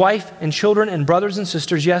and wife and children and brothers and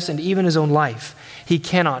sisters, yes, and even his own life, he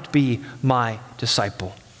cannot be my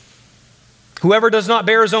disciple. Whoever does not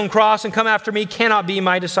bear his own cross and come after me cannot be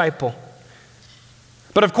my disciple.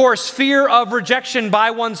 But of course, fear of rejection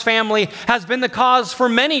by one's family has been the cause for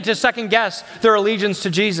many to second guess their allegiance to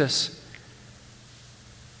Jesus.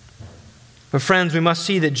 But friends, we must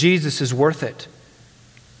see that Jesus is worth it.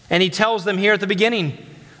 And he tells them here at the beginning,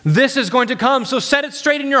 this is going to come, so set it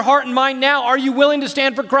straight in your heart and mind now. Are you willing to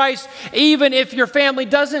stand for Christ, even if your family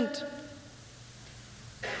doesn't?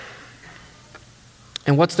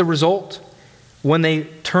 And what's the result? When they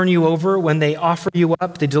turn you over, when they offer you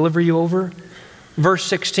up, they deliver you over. Verse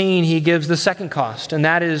 16, he gives the second cost, and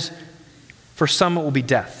that is, for some it will be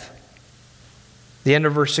death. The end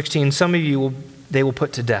of verse 16, some of you they will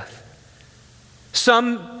put to death.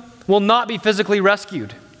 Some will not be physically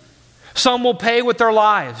rescued. Some will pay with their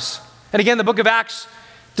lives. And again, the book of Acts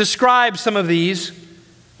describes some of these.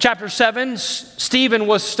 Chapter 7, Stephen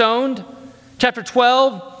was stoned. Chapter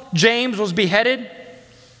 12, James was beheaded.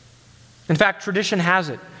 In fact, tradition has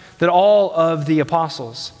it that all of the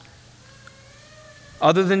apostles,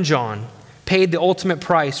 other than John, paid the ultimate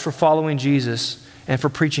price for following Jesus and for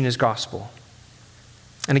preaching his gospel.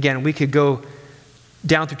 And again, we could go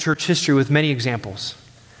down through church history with many examples.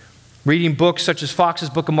 Reading books such as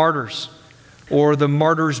Fox's Book of Martyrs or The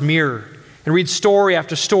Martyr's Mirror, and read story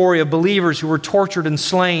after story of believers who were tortured and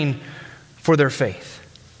slain for their faith.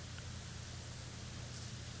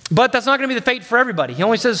 But that's not going to be the fate for everybody. He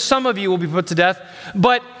only says some of you will be put to death.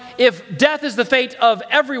 But if death is the fate of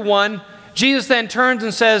everyone, Jesus then turns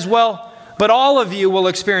and says, well, but all of you will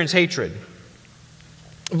experience hatred.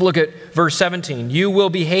 Look at verse 17. You will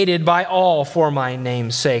be hated by all for my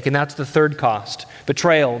name's sake. And that's the third cost.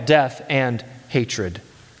 Betrayal, death, and hatred.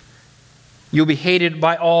 You'll be hated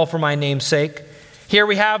by all for my name's sake. Here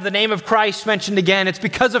we have the name of Christ mentioned again. It's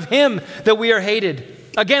because of him that we are hated.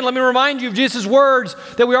 Again, let me remind you of Jesus' words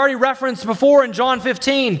that we already referenced before in John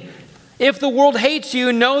 15. If the world hates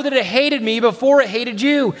you, know that it hated me before it hated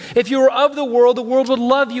you. If you were of the world would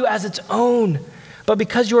love you as its own. But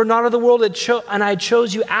because you are not of the world, and I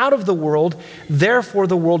chose you out of the world, therefore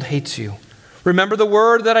the world hates you. Remember the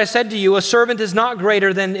word that I said to you, a servant is not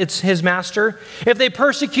greater than his master. If they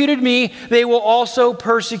persecuted me, they will also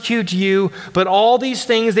persecute you. But all these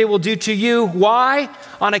things they will do to you. Why?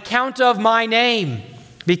 On account of my name,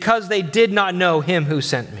 because they did not know him who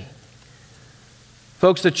sent me.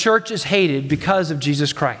 Folks, the church is hated because of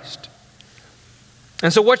Jesus Christ.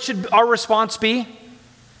 And so what should our response be?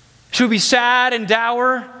 Should we be sad and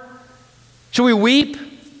dour? Should we weep?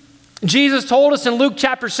 Jesus told us in Luke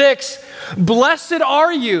chapter 6, blessed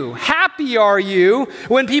are you, happy are you,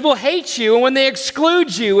 when people hate you and when they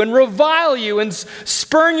exclude you and revile you and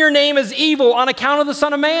spurn your name as evil on account of the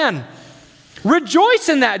Son of Man. Rejoice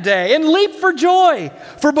in that day and leap for joy,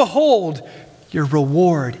 for behold, your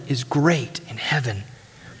reward is great in heaven,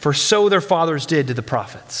 for so their fathers did to the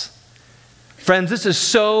prophets. Friends, this is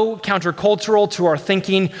so countercultural to our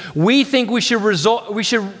thinking. We think we should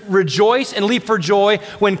rejoice and leap for joy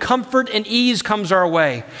when comfort and ease comes our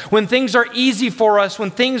way, when things are easy for us,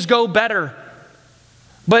 when things go better.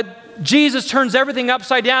 But Jesus turns everything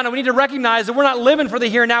upside down, and we need to recognize that we're not living for the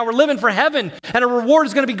here and now, we're living for heaven, and our reward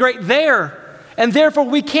is going to be great there. And therefore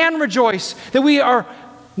we can rejoice that we are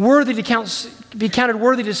worthy to be counted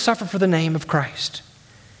worthy to suffer for the name of Christ.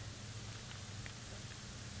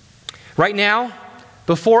 Right now,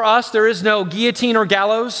 before us, there is no guillotine or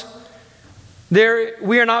gallows.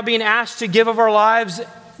 We are not being asked to give of our lives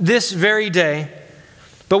this very day.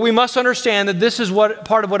 But we must understand that this is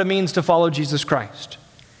part of what it means to follow Jesus Christ.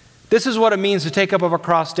 This is what it means to take up our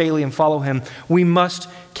cross daily and follow him. We must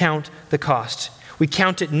count the cost. We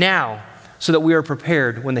count it now so that we are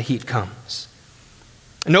prepared when the heat comes.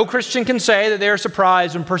 No Christian can say that they are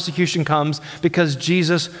surprised when persecution comes because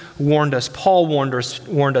Jesus warned us. Paul warned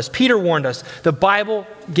us. Peter warned us. The Bible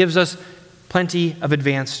gives us plenty of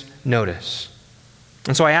advance notice.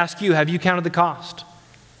 And so I ask you, have you counted the cost?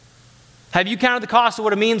 Have you counted the cost of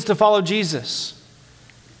what it means to follow Jesus?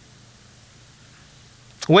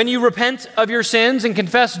 When you repent of your sins and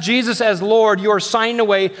confess Jesus as Lord, you are signing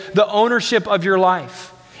away the ownership of your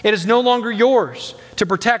life. It is no longer yours to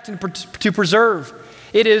protect and to preserve.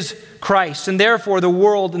 It is Christ, and therefore the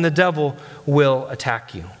world and the devil will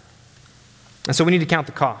attack you. And so we need to count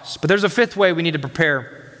the cost. But there's a fifth way we need to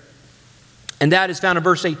prepare, and that is found in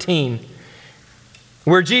verse 18,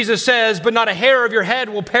 where Jesus says, but not a hair of your head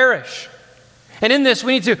will perish. And in this,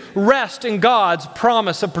 we need to rest in God's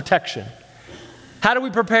promise of protection. How do we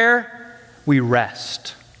prepare? We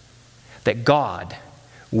rest that God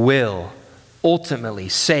will ultimately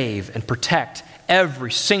save and protect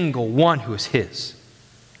every single one who is his.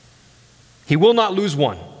 He will not lose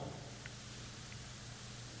one.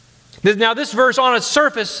 Now this verse on its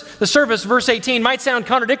surface, verse 18, might sound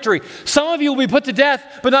contradictory. Some of you will be put to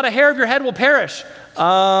death, but not a hair of your head will perish.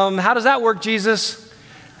 How does that work, Jesus?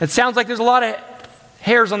 It sounds like there's a lot of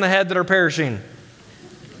hairs on the head that are perishing.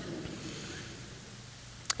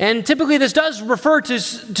 And typically this does refer to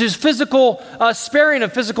physical sparing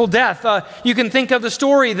of physical death. You can think of the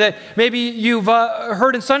story that maybe you've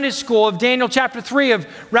heard in Sunday school of Daniel chapter 3 of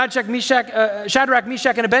Shadrach,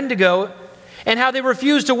 Meshach, and Abednego, and how they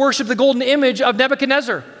refused to worship the golden image of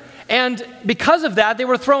Nebuchadnezzar. And because of that, they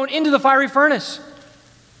were thrown into the fiery furnace.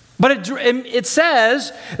 But it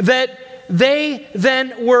says that they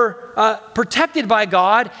then were protected by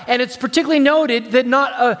God, and it's particularly noted that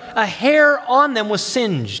not a hair on them was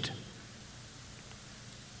singed.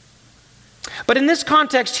 But in this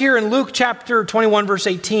context here in Luke chapter 21, verse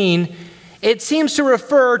 18, it seems to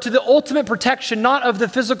refer to the ultimate protection not of the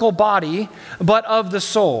physical body, but of the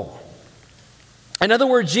soul. In other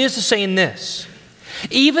words, Jesus is saying this,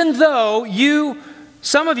 Even though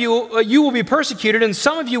some of you will be persecuted and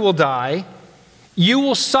some of you will die, you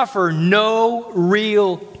will suffer no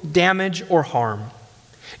real damage or harm.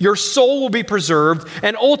 Your soul will be preserved,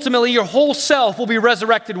 and ultimately your whole self will be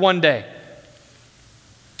resurrected one day.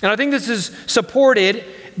 And I think this is supported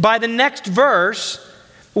by the next verse,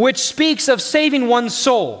 which speaks of saving one's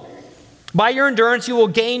soul. By your endurance, you will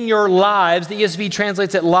gain your lives. The ESV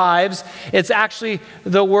translates it lives. It's actually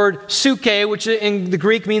the word suke, which in the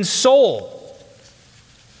Greek means soul.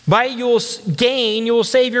 By it, you will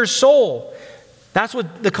save your soul. That's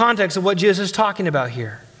what the context of what Jesus is talking about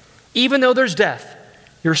here. Even though there's death,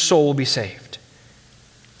 your soul will be saved.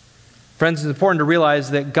 Friends, it's important to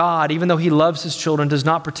realize that God, even though He loves His children, does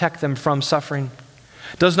not protect them from suffering,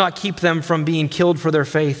 does not keep them from being killed for their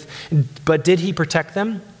faith. But did He protect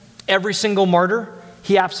them? Every single martyr?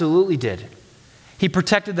 He absolutely did. He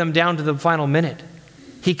protected them down to the final minute.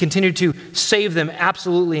 He continued to save them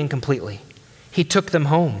absolutely and completely. He took them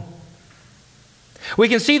home. We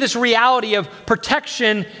can see this reality of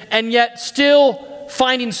protection and yet still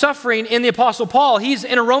finding suffering in the Apostle Paul. He's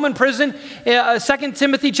in a Roman prison. 2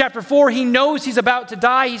 Timothy chapter 4, he knows he's about to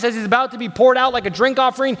die. He says he's about to be poured out like a drink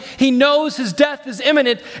offering. He knows his death is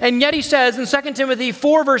imminent. And yet he says in 2 Timothy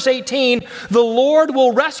 4 verse 18, the Lord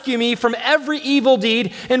will rescue me from every evil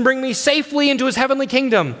deed and bring me safely into His heavenly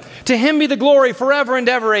kingdom. To Him be the glory forever and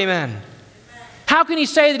ever. Amen. How can he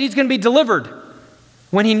say that he's going to be delivered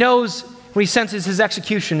when he senses his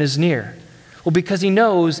execution is near? Well, because he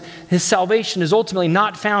knows his salvation is ultimately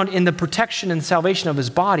not found in the protection and salvation of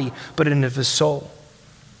his body, but in of his soul.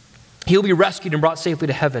 He'll be rescued and brought safely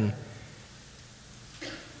to heaven.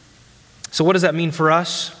 So what does that mean for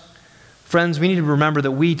us? Friends, we need to remember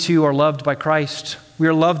that we too are loved by Christ. We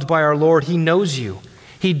are loved by our Lord. He knows you.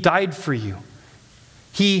 He died for you.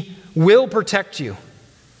 He will protect you.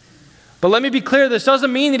 But let me be clear, this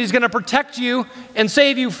doesn't mean that He's going to protect you and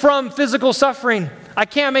save you from physical suffering. I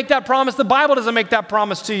can't make that promise. The Bible doesn't make that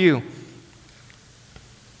promise to you.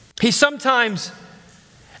 He sometimes,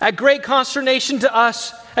 at great consternation to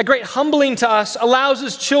us, at great humbling to us, allows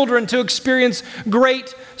His children to experience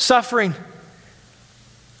great suffering.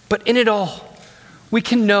 But in it all, we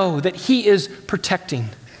can know that He is protecting,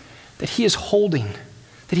 that He is holding,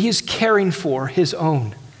 that He is caring for His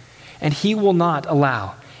own, and He will not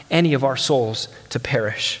allow any of our souls to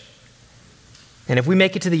perish. And if we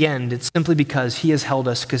make it to the end, it's simply because He has held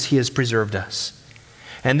us, because He has preserved us.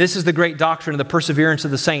 And this is the great doctrine of the perseverance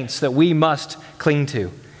of the saints that we must cling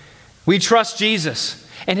to. We trust Jesus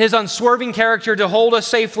and His unswerving character to hold us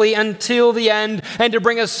safely until the end and to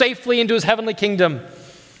bring us safely into His heavenly kingdom.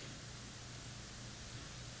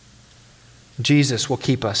 Jesus will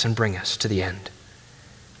keep us and bring us to the end.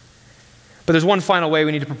 But there's one final way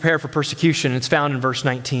we need to prepare for persecution. It's found in verse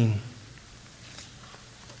 19.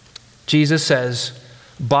 Jesus says,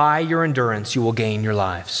 by your endurance you will gain your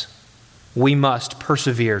lives. We must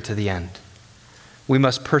persevere to the end. We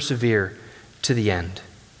must persevere to the end.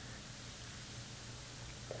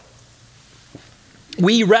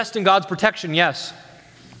 We rest in God's protection, yes.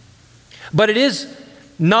 But it is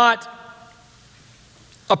not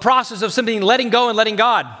a process of simply letting go and letting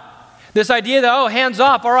God. This idea that, hands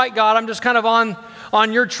off, all right, God, I'm just kind of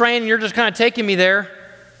on your train and you're just kind of taking me there.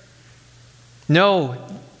 No,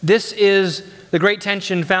 this is the great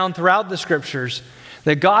tension found throughout the Scriptures,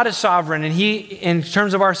 that God is sovereign and He, in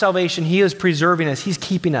terms of our salvation, He is preserving us, He's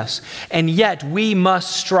keeping us. And yet we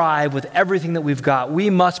must strive with everything that we've got. We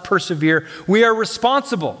must persevere. We are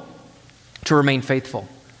responsible to remain faithful.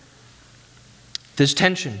 This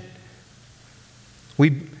tension.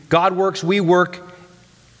 God works, we work.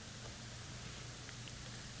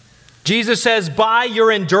 Jesus says, by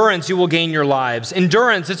your endurance you will gain your lives.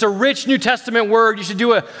 Endurance, it's a rich New Testament word. You should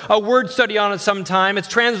do a word study on it sometime. It's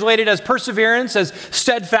translated as perseverance, as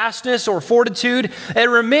steadfastness or fortitude.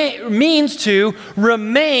 It means to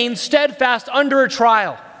remain steadfast under a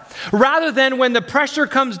trial. Rather than when the pressure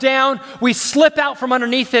comes down, we slip out from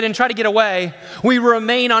underneath it and try to get away. We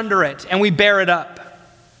remain under it and we bear it up.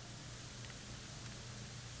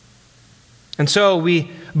 And so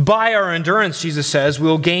by our endurance, Jesus says,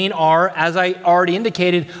 we'll gain our, as I already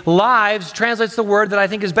indicated, lives, translates the word that I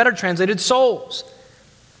think is better translated, souls.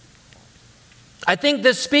 I think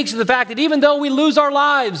this speaks to the fact that even though we lose our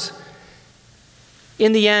lives,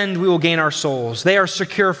 in the end we will gain our souls. They are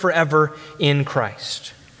secure forever in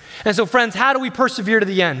Christ. And so friends, how do we persevere to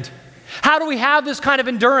the end? How do we have this kind of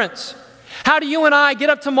endurance? How do you and I get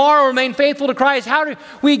up tomorrow and remain faithful to Christ? How do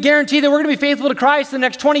we guarantee that we're going to be faithful to Christ the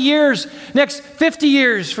next 20 years, next 50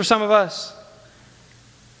 years for some of us?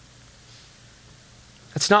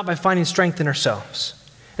 It's not by finding strength in ourselves.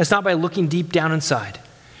 It's not by looking deep down inside.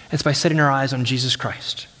 It's by setting our eyes on Jesus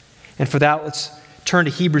Christ. And for that, let's turn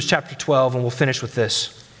to Hebrews chapter 12, and we'll finish with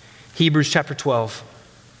this. Hebrews chapter 12.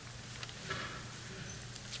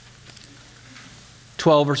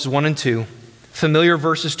 12 verses 1 and 2. Familiar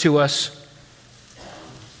verses to us.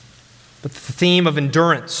 But the theme of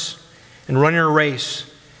endurance and running a race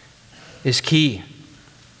is key.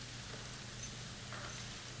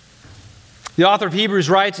 The author of Hebrews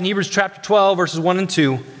writes in Hebrews chapter 12, verses 1 and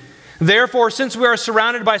 2, "Therefore, since we are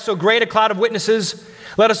surrounded by so great a cloud of witnesses,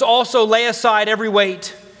 let us also lay aside every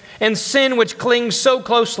weight and sin which clings so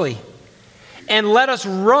closely. And let us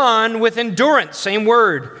run with endurance," same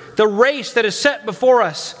word, "the race that is set before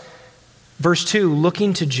us." Verse 2,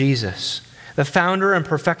 "Looking to Jesus, the founder and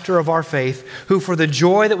perfecter of our faith, who for the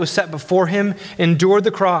joy that was set before him endured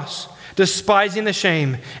the cross, despising the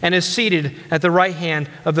shame, and is seated at the right hand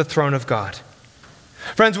of the throne of God."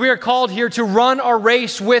 Friends, we are called here to run our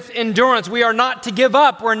race with endurance. We are not to give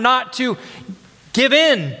up. We're not to give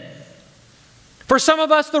in. For some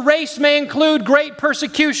of us, the race may include great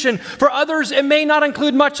persecution. For others, it may not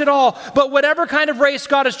include much at all. But whatever kind of race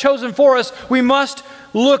God has chosen for us, we must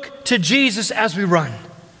look to Jesus as we run.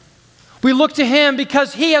 We look to Him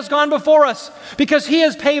because He has gone before us, because He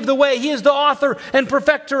has paved the way. He is the author and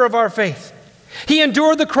perfecter of our faith. He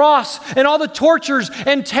endured the cross and all the tortures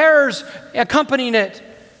and terrors accompanying it.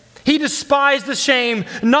 He despised the shame,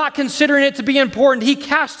 not considering it to be important. He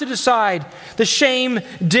cast it aside. The shame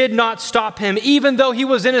did not stop Him. Even though He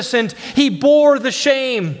was innocent, He bore the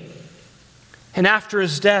shame. And after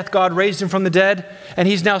His death, God raised Him from the dead, and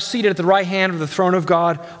He's now seated at the right hand of the throne of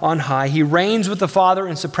God on high. He reigns with the Father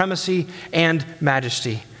in supremacy and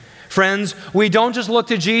majesty. Friends, we don't just look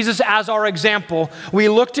to Jesus as our example. We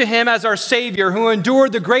look to Him as our Savior, who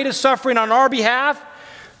endured the greatest suffering on our behalf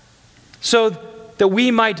so that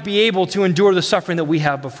we might be able to endure the suffering that we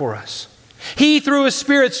have before us. He, through His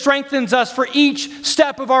Spirit, strengthens us for each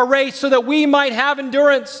step of our race so that we might have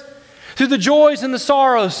endurance. Through the joys and the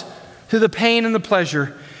sorrows, through the pain and the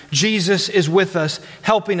pleasure, Jesus is with us,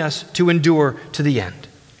 helping us to endure to the end.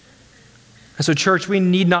 And so, church, we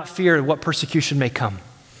need not fear what persecution may come.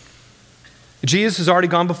 Jesus has already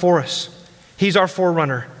gone before us. He's our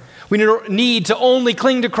forerunner. We need to only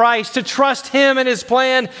cling to Christ, to trust Him and His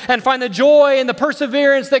plan, and find the joy and the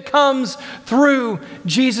perseverance that comes through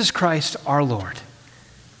Jesus Christ our Lord.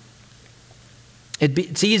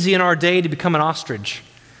 It's easy in our day to become an ostrich,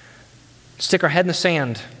 stick our head in the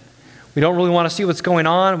sand. We don't really want to see what's going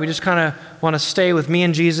on. We just kind of want to stay with me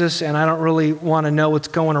and Jesus, and I don't really want to know what's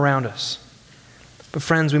going around us. But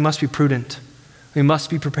friends, we must be prudent. We must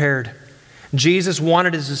be prepared. Jesus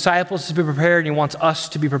wanted His disciples to be prepared, and He wants us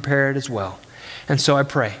to be prepared as well. And so I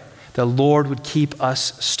pray the Lord would keep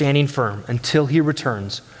us standing firm until He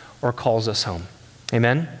returns or calls us home.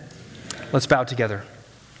 Amen? Let's bow together.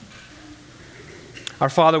 Our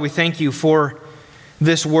Father, we thank You for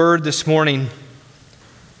this word this morning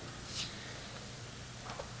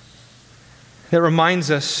that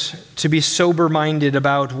reminds us to be sober-minded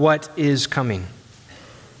about what is coming.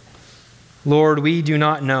 Lord, we do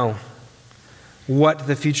not know what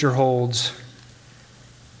the future holds,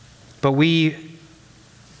 but we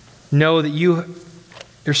know that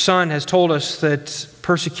Your Son has told us that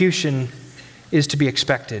persecution is to be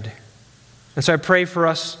expected. And so I pray for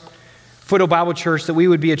us, Foothill Bible Church, that we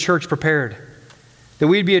would be a church prepared, that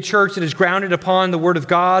we'd be a church that is grounded upon the Word of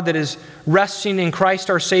God, that is resting in Christ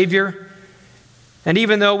our Savior. And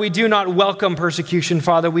even though we do not welcome persecution,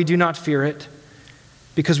 Father, we do not fear it,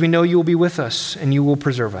 because we know You will be with us and You will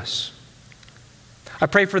preserve us. I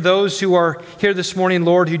pray for those who are here this morning,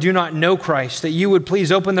 Lord, who do not know Christ, that You would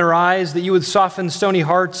please open their eyes, that You would soften stony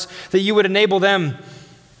hearts, that You would enable them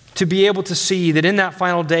to be able to see that in that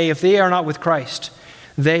final day, if they are not with Christ,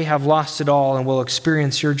 they have lost it all and will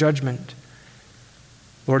experience Your judgment.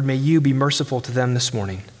 Lord, may You be merciful to them this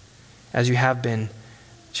morning, as You have been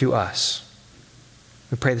to us.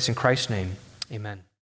 We pray this in Christ's name. Amen.